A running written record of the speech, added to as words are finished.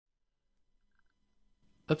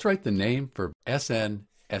Let's write the name for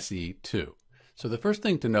SnSe2. So the first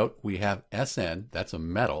thing to note, we have Sn, that's a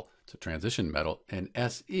metal, it's a transition metal, and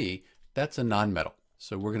Se, that's a nonmetal.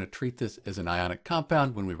 So we're going to treat this as an ionic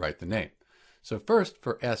compound when we write the name. So first,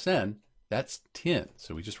 for Sn, that's tin.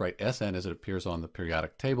 So we just write Sn as it appears on the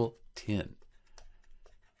periodic table, tin.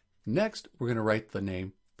 Next, we're going to write the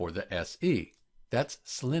name for the Se. That's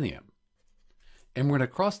selenium. And we're going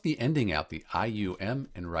to cross the ending out, the IUM,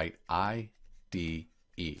 and write IDE.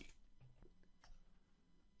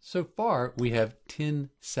 So far, we have tin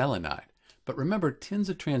selenide. But remember, tin's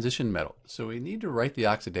a transition metal, so we need to write the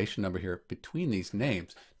oxidation number here between these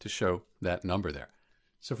names to show that number there.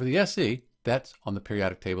 So for the Se, that's on the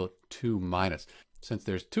periodic table 2 minus. Since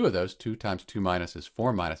there's two of those, 2 times 2 minus is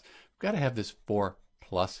 4 minus, we've got to have this 4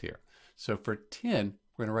 plus here. So for tin,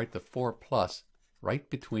 we're going to write the 4 plus right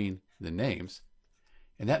between the names,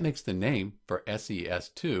 and that makes the name for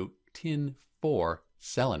SeS2 tin 4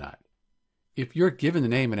 selenide. If you're given the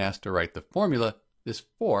name and asked to write the formula, this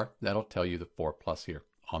 4, that'll tell you the 4 plus here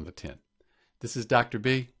on the tin. This is Dr.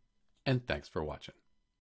 B, and thanks for watching.